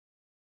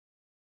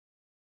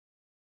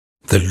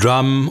The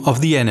Drum of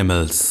the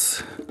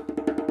Animals.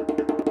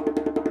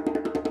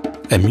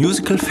 A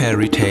musical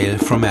fairy tale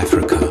from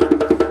Africa.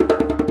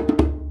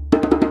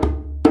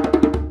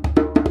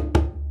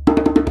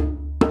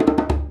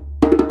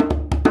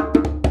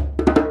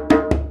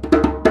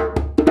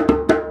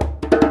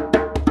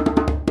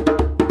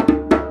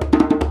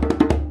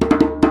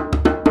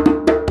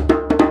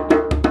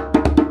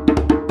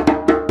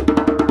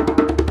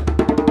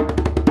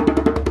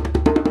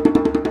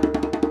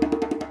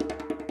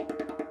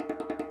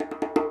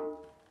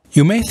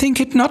 You may think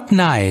it not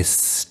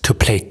nice to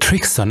play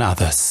tricks on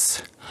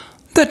others.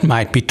 That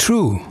might be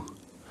true,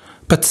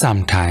 but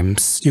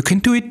sometimes you can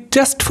do it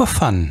just for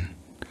fun.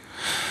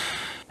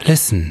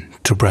 Listen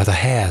to Brother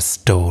Hare's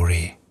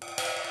story.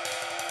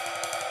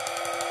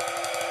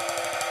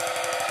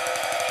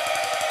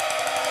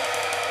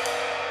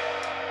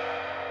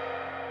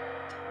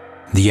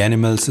 The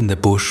animals in the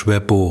bush were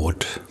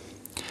bored.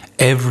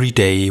 Every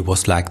day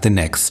was like the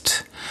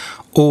next.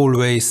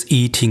 Always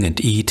eating and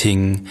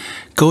eating,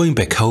 going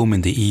back home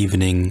in the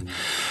evening,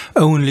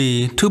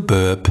 only to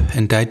burp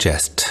and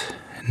digest,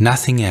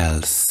 nothing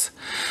else.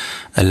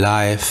 A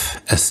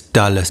life as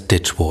dull as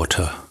ditch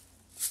water.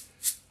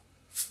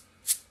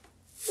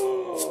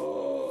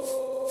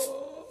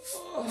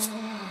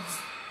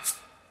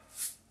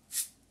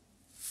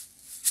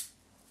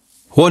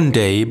 One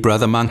day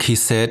Brother Monkey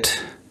said,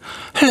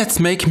 "Let's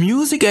make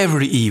music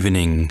every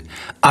evening,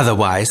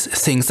 otherwise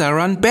things are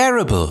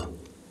unbearable."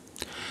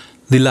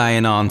 The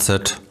lion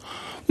answered,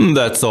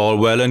 "That's all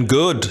well and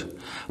good,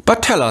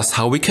 but tell us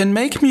how we can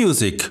make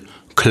music,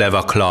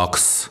 clever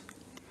clogs."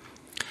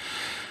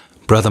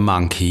 Brother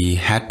Monkey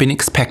had been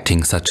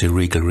expecting such a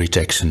regal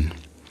rejection.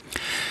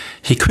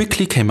 He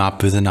quickly came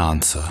up with an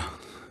answer.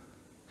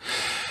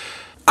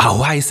 "Our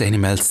wise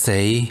animals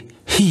say,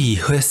 he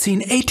who has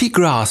seen 80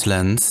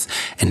 grasslands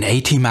and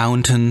 80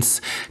 mountains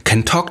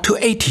can talk to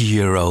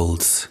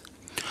 80-year-olds.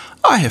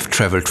 I have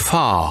traveled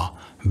far,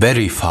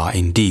 very far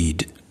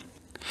indeed.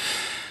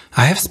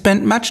 I have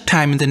spent much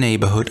time in the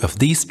neighborhood of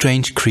these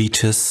strange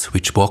creatures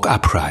which walk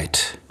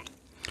upright.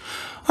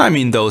 I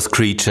mean those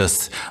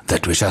creatures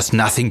that wish us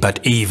nothing but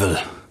evil.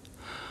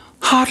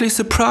 Hardly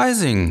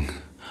surprising.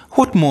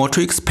 What more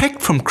to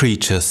expect from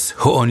creatures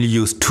who only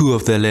use 2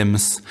 of their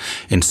limbs,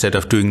 instead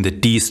of doing the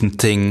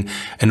decent thing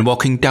and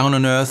walking down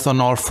on earth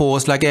on all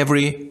fours like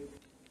every—"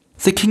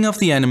 The king of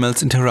the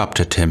animals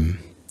interrupted him.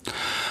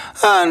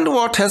 "And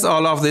what has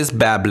all of this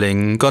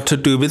babbling got to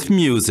do with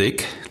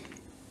music?"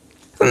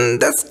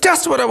 "That's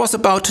just what I was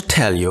about to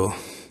tell you.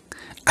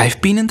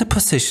 I've been in the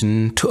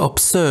position to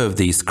observe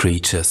these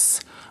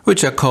creatures,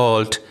 which are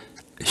called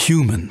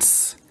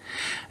humans,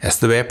 as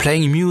they were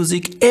playing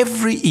music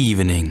every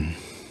evening.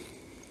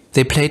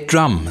 They played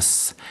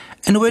drums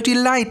and were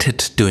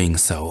delighted doing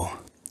so.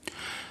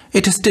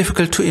 It is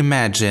difficult to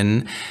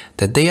imagine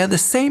that they are the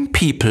same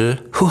people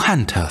who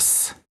hunt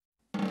us.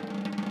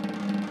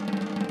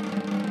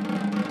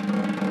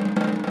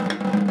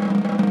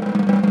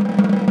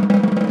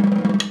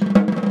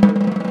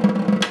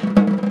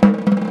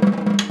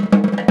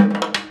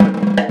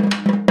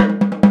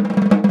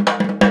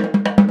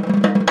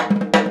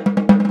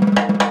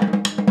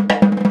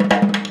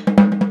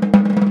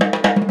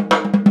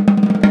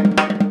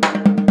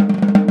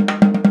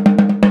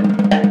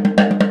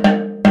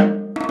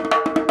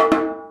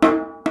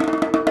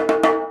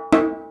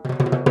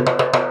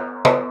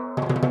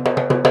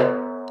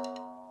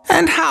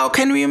 "And how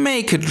can we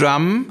make a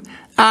drum?"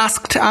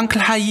 asked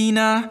Uncle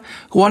Hyena,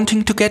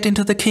 wanting to get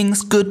into the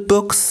king's good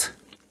books.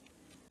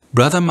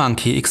 Brother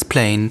Monkey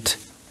explained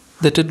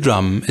that a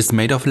drum is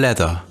made of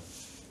leather.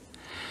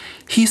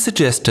 He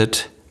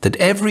suggested that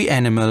every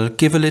animal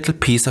give a little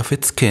piece of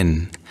its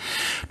skin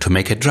to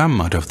make a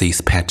drum out of these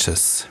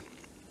patches.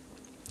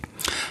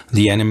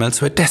 The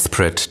animals were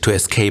desperate to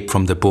escape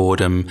from the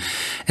boredom,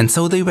 and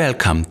so they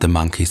welcomed the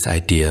monkey's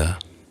idea.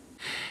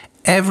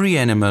 Every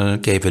animal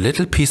gave a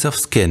little piece of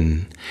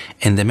skin,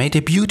 and they made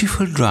a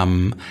beautiful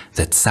drum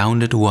that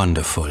sounded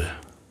wonderful.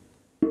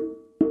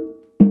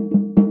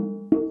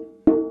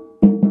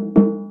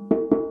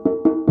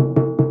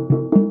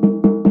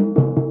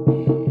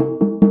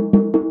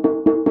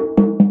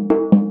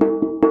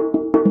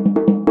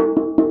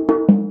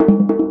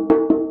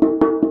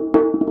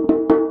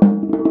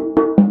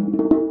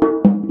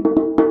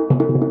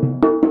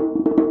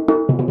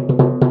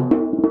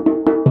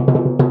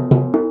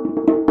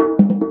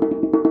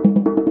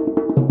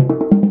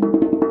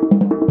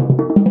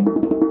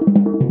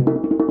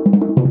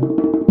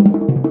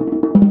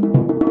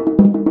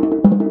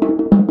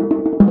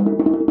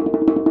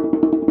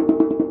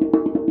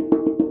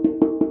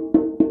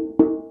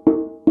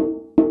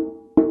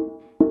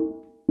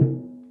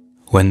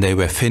 When they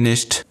were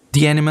finished,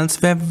 the animals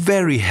were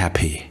very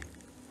happy.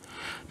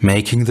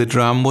 Making the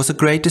drum was a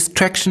great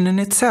distraction in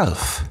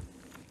itself.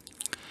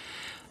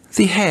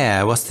 The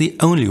hare was the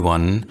only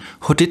one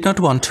who did not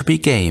want to be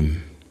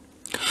game.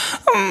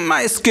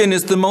 "My skin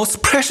is the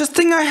most precious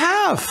thing I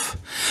have.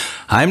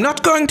 I'm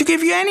not going to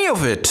give you any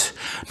of it,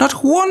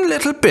 not one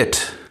little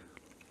bit."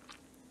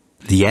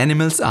 The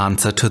animal's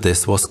answer to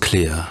this was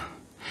clear.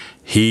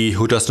 He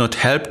who does not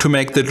help to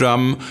make the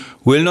drum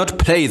will not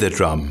play the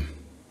drum.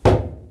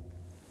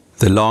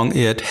 The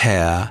long-eared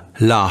hare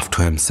laughed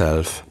to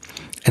himself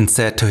and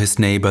said to his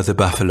neighbor the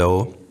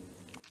buffalo,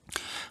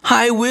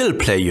 "I will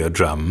play your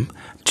drum,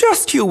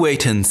 just you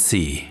wait and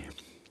see."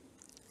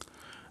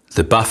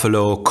 The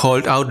buffalo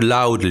called out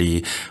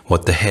loudly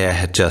what the hare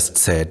had just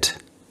said.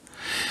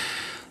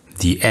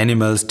 The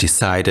animals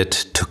decided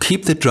to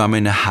keep the drum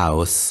in a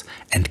house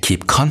and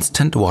keep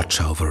constant watch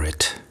over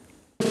it.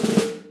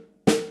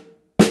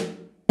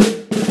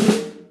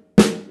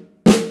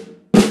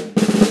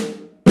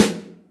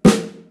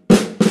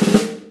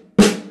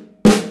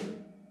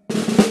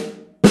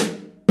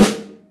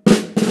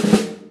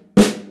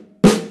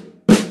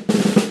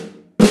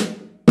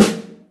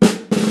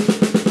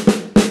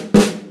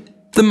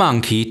 The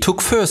monkey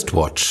took first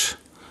watch.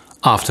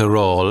 After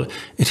all,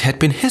 it had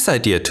been his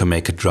idea to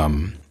make a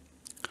drum.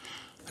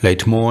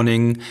 Late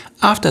morning,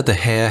 after the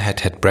hare had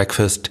had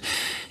breakfast,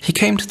 he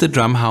came to the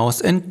drum house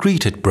and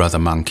greeted Brother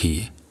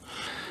Monkey.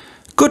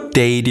 "Good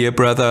day, dear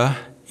brother.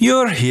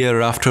 You're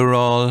here after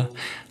all.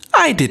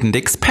 I didn't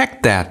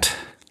expect that."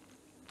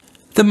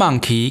 The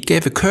monkey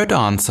gave a curt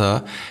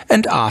answer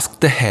and asked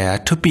the hare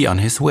to be on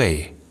his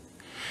way.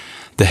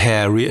 The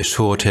hare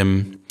reassured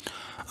him,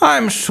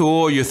 "I'm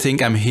sure you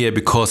think I'm here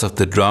because of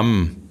the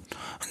drum.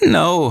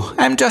 No,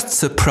 I'm just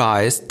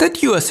surprised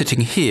that you are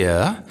sitting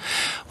here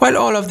while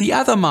all of the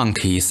other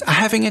monkeys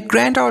are having a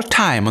grand old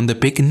time on the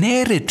big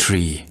nere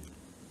tree."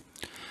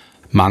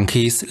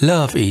 Monkeys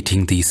love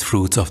eating these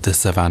fruits of the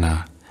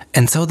savannah,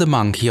 and so the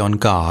monkey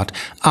on guard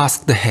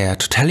asked the hare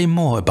to tell him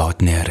more about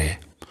nere.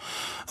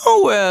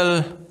 "Oh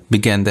well,"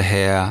 began the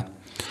hare,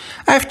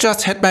 "I've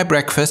just had my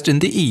breakfast in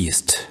the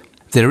east.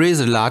 There is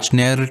a large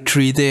nere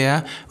tree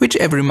there, which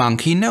every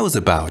monkey knows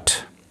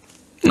about."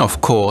 Of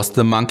course,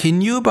 the monkey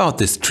knew about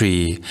this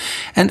tree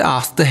and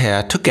asked the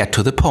hare to get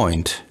to the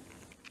point.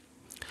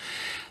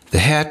 The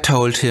hare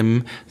told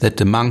him that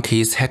the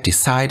monkeys had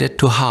decided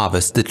to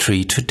harvest the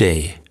tree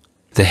today.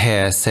 The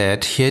hare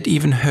said he had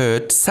even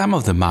heard some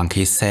of the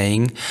monkeys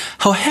saying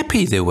how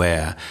happy they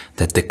were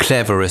that the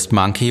cleverest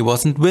monkey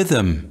wasn't with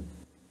them.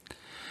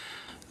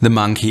 The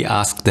monkey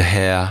asked the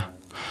hare,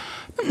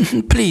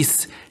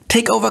 "Please,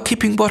 take over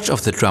keeping watch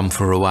of the drum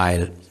for a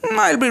while.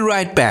 I'll be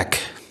right back."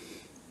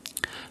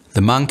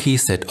 The monkey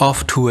set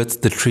off towards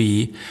the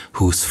tree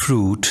whose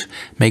fruit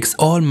makes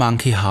all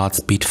monkey hearts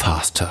beat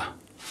faster.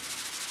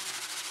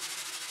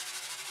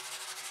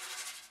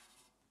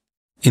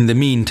 In the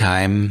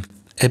meantime,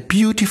 a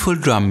beautiful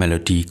drum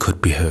melody could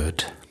be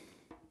heard.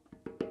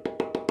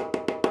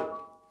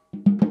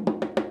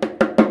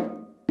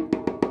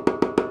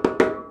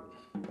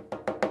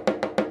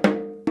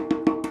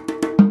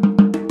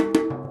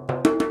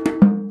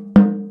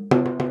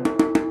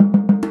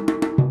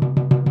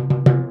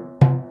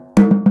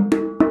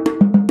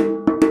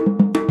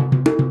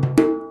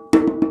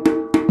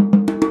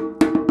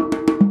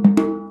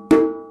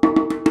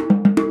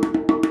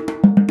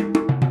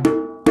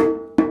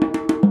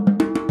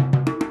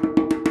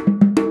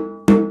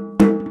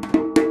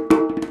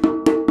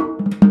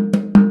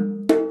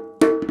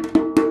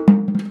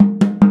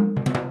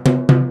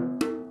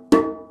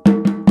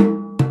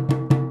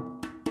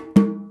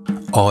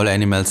 All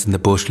animals in the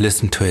bush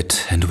listened to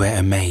it and were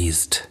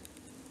amazed.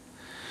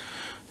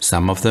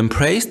 Some of them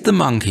praised the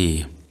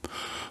monkey.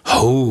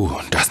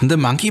 "Oh, doesn't the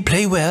monkey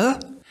play well?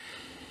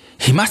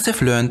 He must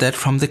have learned that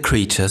from the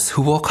creatures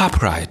who walk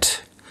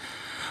upright.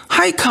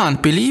 I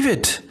can't believe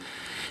it.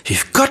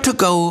 We've got to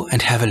go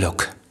and have a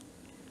look."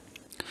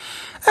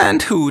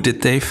 And who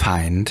did they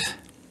find?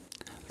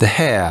 The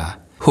hare,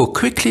 who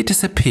quickly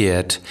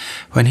disappeared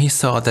when he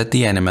saw that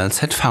the animals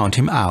had found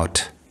him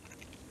out.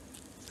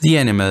 The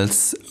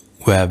animals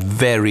were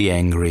very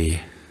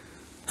angry.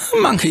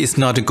 "Monkey is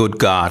not a good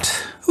god.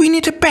 We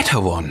need a better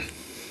one."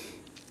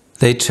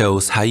 They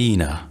chose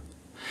hyena.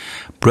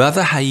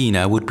 Brother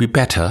Hyena would be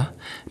better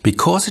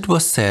because it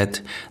was said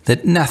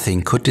that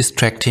nothing could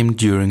distract him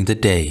during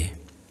the day.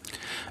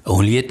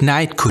 Only at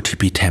night could he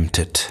be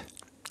tempted.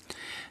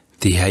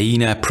 The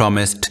hyena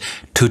promised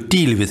to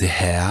deal with the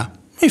hare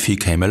if he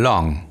came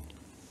along.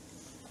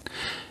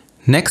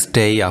 Next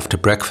day after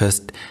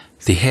breakfast,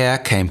 the hare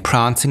came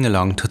prancing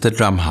along to the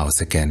drum house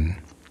again.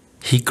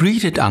 He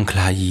greeted Uncle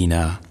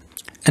Hyena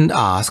and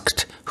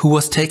asked who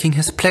was taking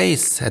his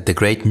place at the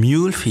great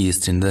mule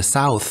feast in the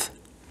south.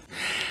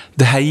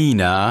 The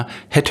hyena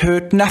had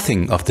heard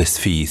nothing of this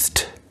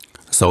feast,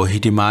 so he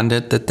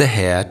demanded that the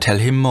hare tell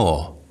him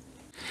more.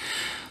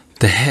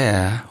 The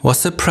hare was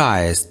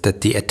surprised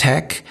that the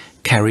attack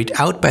carried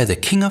out by the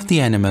king of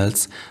the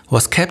animals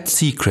was kept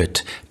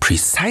secret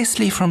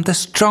precisely from the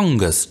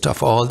strongest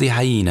of all the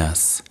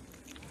hyenas.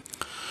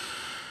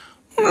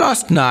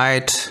 "Last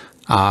night,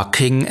 our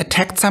king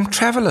attacked some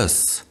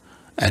travelers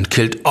and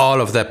killed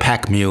all of their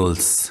pack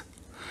mules.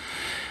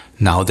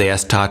 Now they are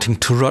starting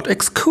to rot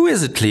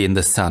exquisitely in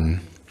the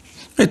sun.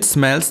 It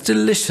smells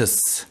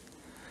delicious.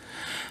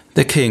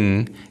 The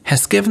king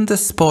has given the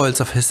spoils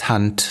of his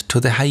hunt to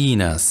the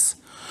hyenas.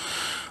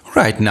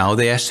 Right now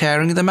they are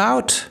sharing them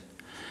out.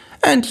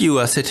 And you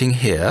are sitting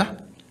here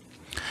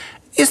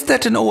Is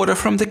that an order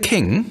from the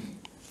king?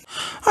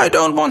 I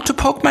don't want to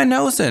poke my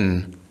nose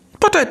in,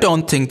 but I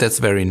don't think that's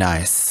very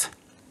nice.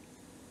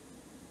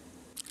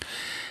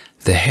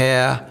 The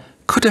hare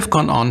could have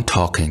gone on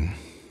talking,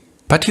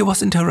 but he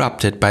was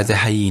interrupted by the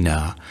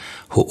hyena,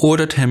 who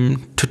ordered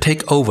him to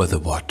take over the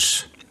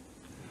watch.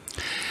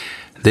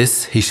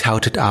 This he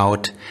shouted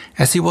out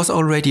as he was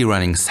already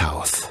running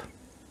south.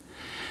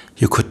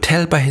 You could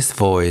tell by his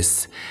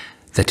voice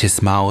that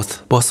his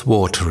mouth was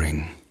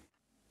watering.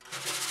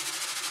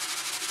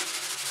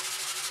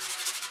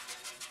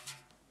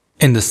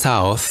 In the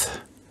south,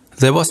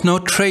 there was no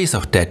trace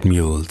of dead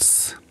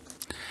mules.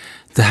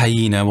 The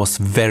hyena was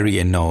very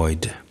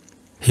annoyed.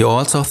 He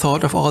also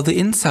thought of all the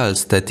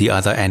insults that the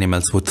other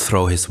animals would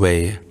throw his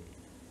way.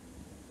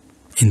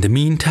 In the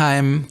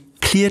meantime,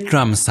 clear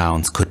drum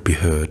sounds could be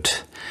heard,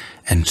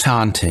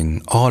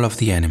 enchanting all of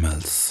the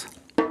animals.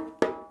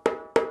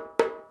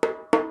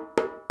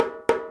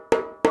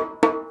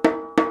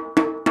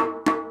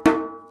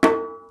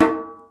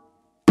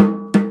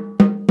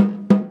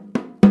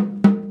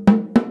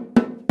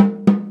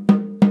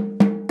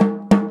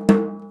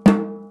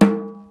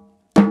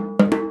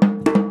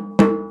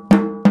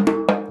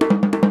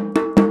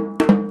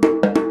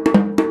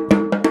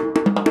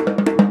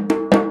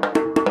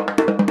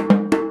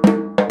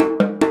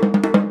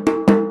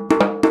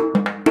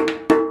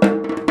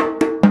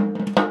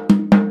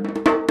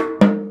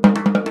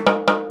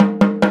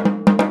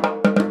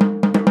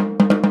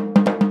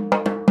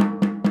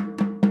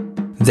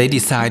 They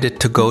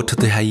decided to go to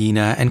the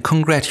hyena and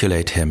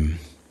congratulate him.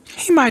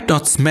 He might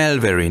not smell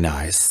very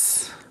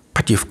nice,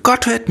 but you've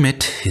got to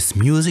admit his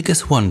music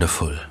is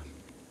wonderful.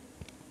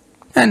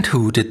 And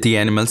who did the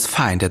animals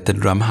find at the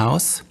drum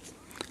house?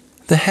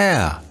 The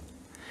hare.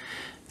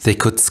 They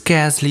could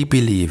scarcely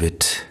believe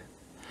it.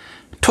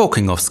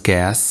 Talking of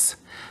scarce,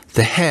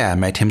 the hare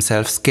made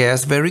himself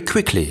scarce very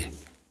quickly.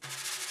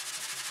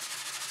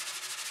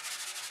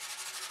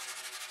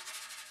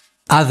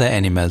 Other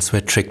animals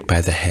were tricked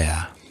by the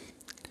hare.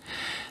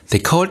 They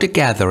called a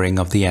gathering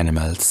of the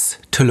animals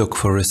to look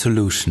for a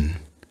solution.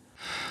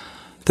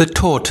 The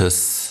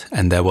tortoise,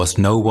 and there was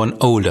no one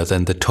older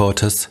than the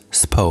tortoise,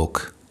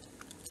 spoke.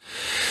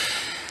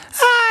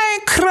 I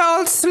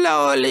crawl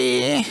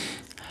slowly,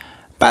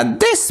 but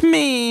this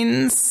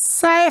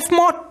means I have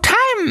more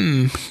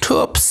time to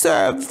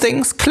observe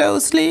things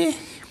closely.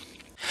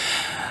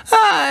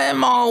 I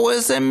am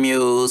always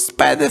amused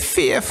by the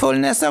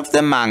fearfulness of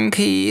the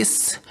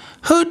monkeys,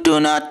 who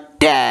do not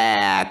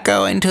dare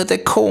go into the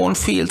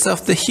cornfields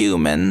of the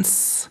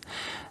humans,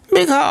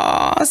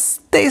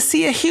 because they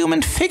see a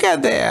human figure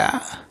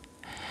there.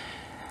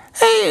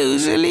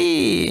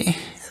 Usually,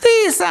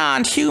 these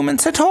aren't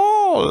humans at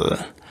all,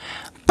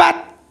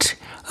 but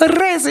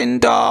resin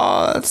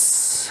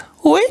dolls,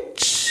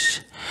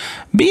 which,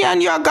 be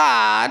on your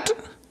guard,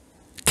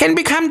 can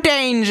become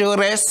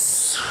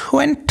dangerous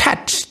when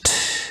touched.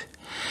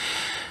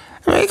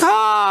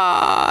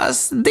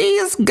 Because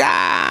these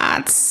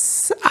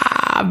guards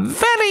are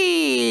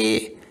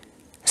very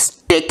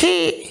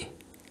sticky.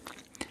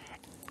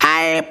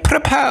 I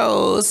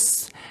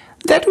propose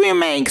that we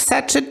make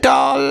such a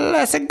doll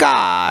as a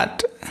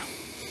guard.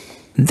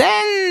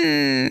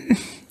 Then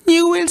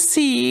you will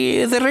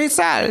see the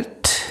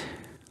result.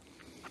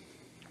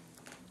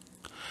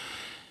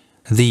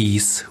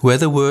 These were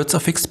the words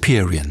of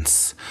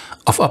experience,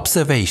 of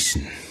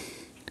observation.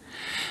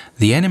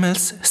 The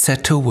animals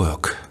set to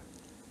work.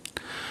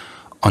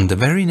 On the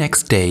very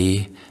next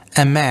day,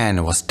 a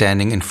man was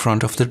standing in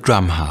front of the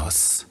drum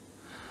house.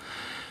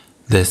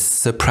 This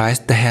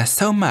surprised the hare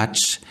so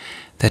much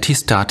that he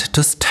started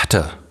to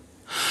stutter.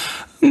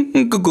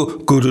 Good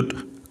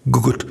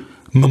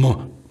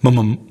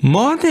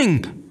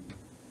morning.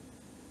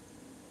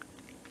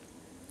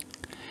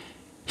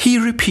 He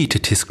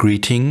repeated his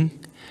greeting,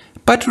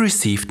 but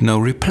received no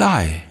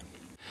reply.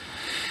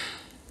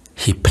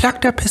 He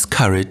plucked up his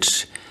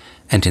courage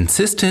and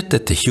insisted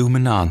that the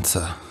human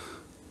answer.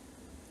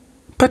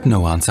 But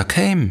no answer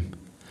came,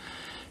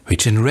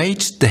 which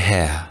enraged the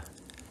hare.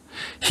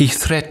 He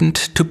threatened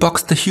to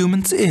box the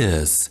human's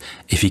ears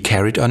if he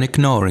carried on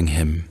ignoring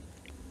him.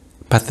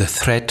 But the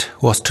threat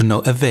was to no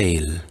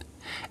avail,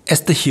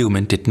 as the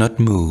human did not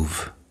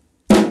move.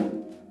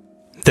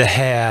 The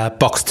hare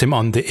boxed him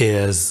on the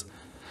ears.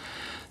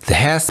 The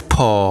hare's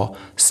paw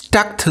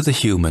stuck to the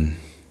human.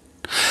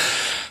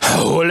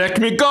 "Oh, let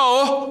me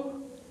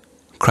go!"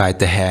 cried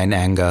the hare in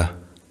anger.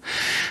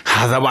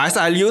 "Otherwise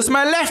I'll use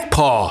my left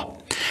paw,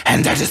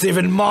 and that is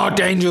even more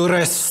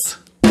dangerous."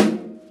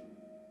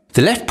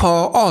 The left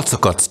paw also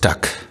got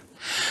stuck.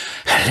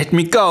 "Let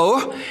me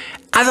go,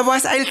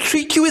 otherwise I'll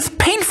treat you with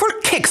painful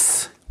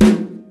kicks."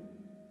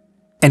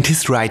 And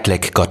his right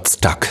leg got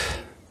stuck.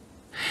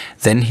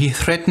 Then he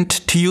threatened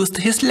to use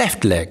his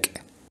left leg.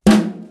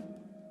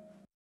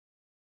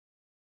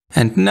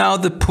 And now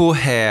the poor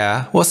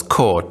hare was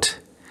caught,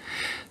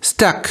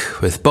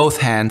 stuck with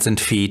both hands and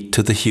feet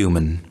to the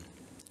human.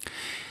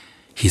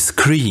 He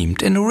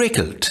screamed and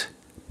wriggled,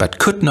 but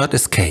could not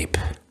escape.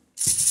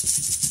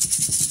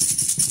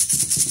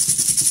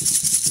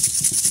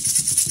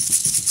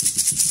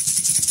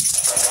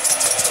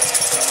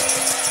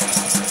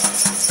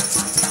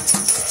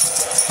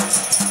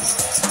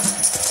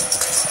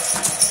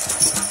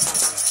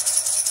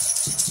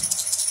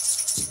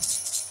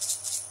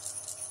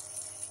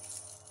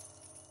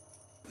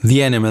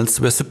 The animals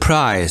were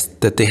surprised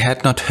that they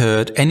had not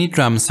heard any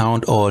drum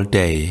sound all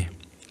day.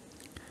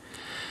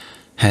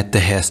 Had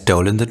the hare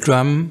stolen the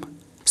drum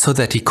so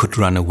that he could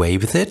run away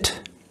with it?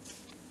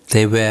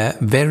 They were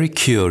very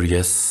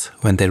curious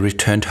when they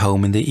returned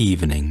home in the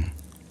evening.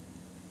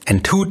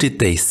 And who did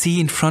they see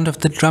in front of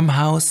the drum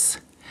house?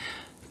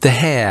 The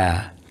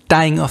hare,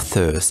 dying of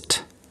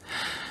thirst.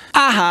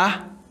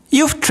 "Aha!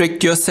 You've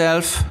tricked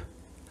yourself!"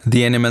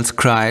 the animals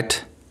cried.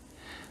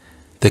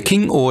 The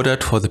king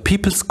ordered for the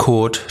people's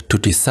court to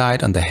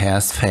decide on the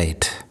hare's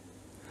fate.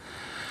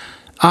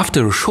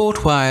 After a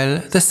short while,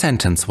 the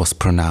sentence was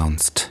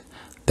pronounced.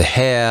 The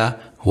hare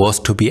was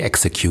to be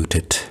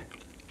executed.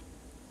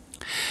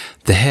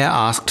 The hare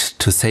asked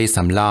to say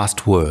some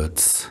last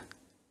words.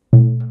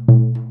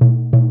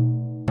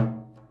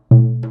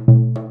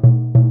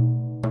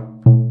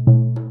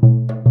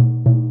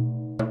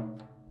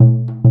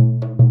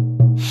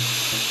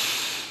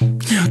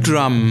 Your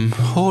drum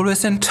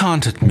always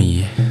enchanted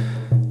me.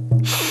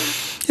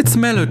 Its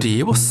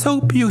melody was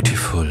so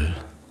beautiful.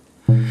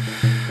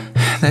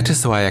 That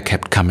is why I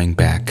kept coming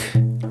back.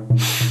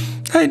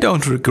 I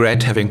don't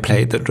regret having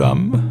played the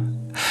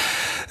drum.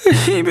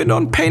 Even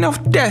on pain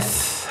of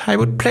death, I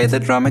would play the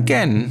drum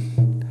again.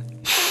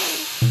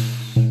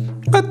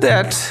 But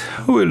that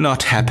will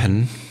not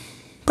happen.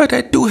 But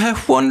I do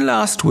have one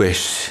last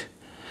wish.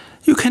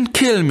 You can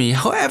kill me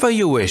however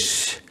you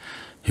wish.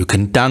 You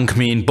can dunk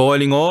me in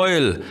boiling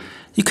oil.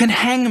 You can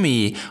hang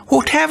me,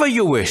 whatever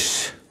you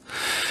wish.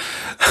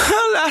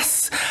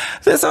 Alas,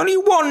 there's only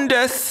one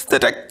death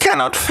that I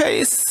cannot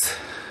face.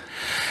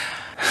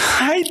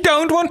 I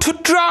don't want to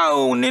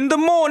drown in the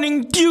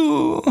morning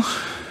dew.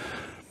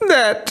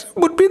 That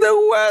would be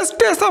the worst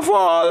death of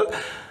all.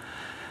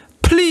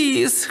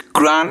 Please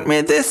grant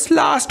me this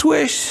last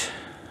wish.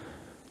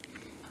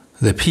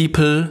 The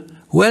people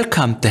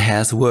welcomed the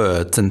hare's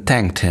words and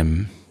thanked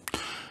him.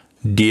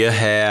 Dear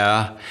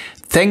hare,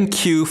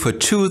 thank you for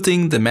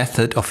choosing the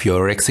method of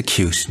your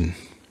execution.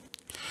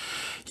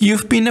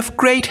 You've been of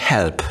great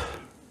help.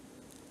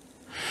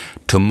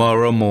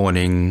 Tomorrow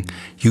morning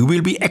you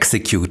will be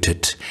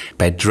executed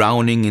by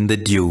drowning in the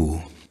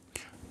dew.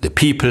 The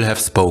people have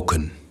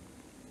spoken.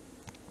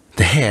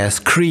 The hare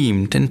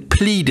screamed and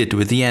pleaded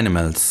with the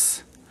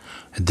animals.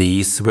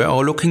 These were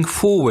all looking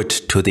forward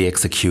to the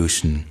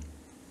execution.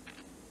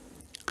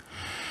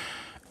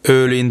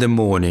 Early in the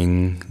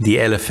morning,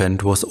 the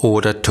elephant was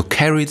ordered to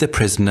carry the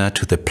prisoner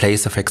to the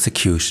place of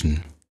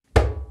execution.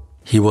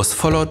 He was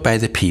followed by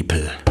the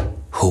people,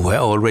 who were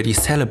already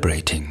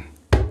celebrating.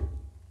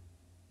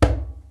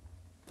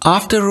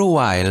 After a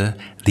while,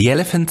 the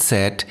elephant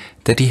said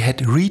that he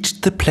had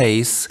reached the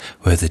place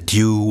where the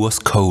dew was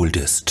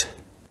coldest.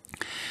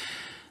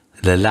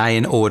 The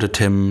lion ordered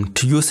him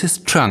to use his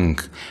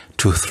trunk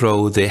to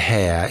throw the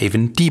hare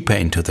even deeper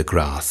into the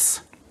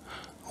grass.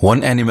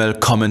 One animal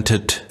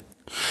commented,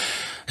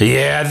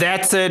 "Yeah,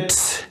 that's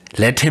it.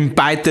 Let him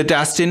bite the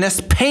dust in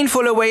as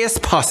painful a way as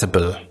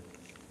possible."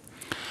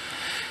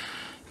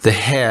 The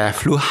hare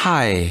flew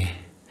high,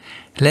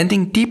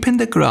 landing deep in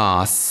the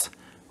grass,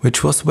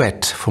 which was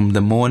wet from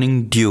the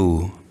morning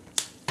dew.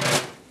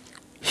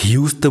 He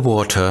used the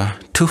water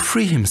to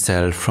free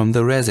himself from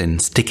the resin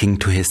sticking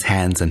to his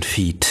hands and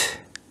feet.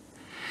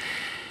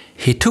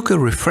 He took a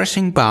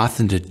refreshing bath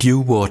in the dew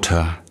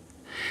water,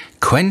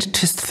 quenched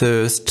his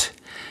thirst,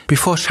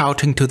 before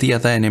shouting to the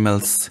other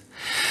animals,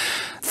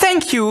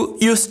 "Thank you,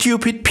 you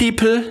stupid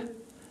people!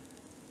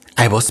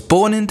 I was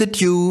born in the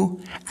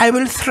dew, I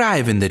will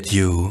thrive in the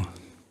dew."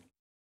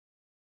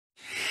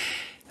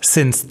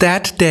 Since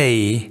that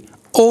day,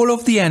 all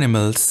of the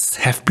animals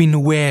have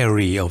been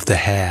wary of the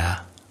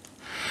hare.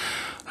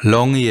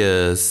 Long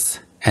ears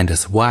and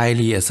as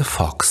wily as a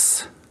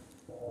fox.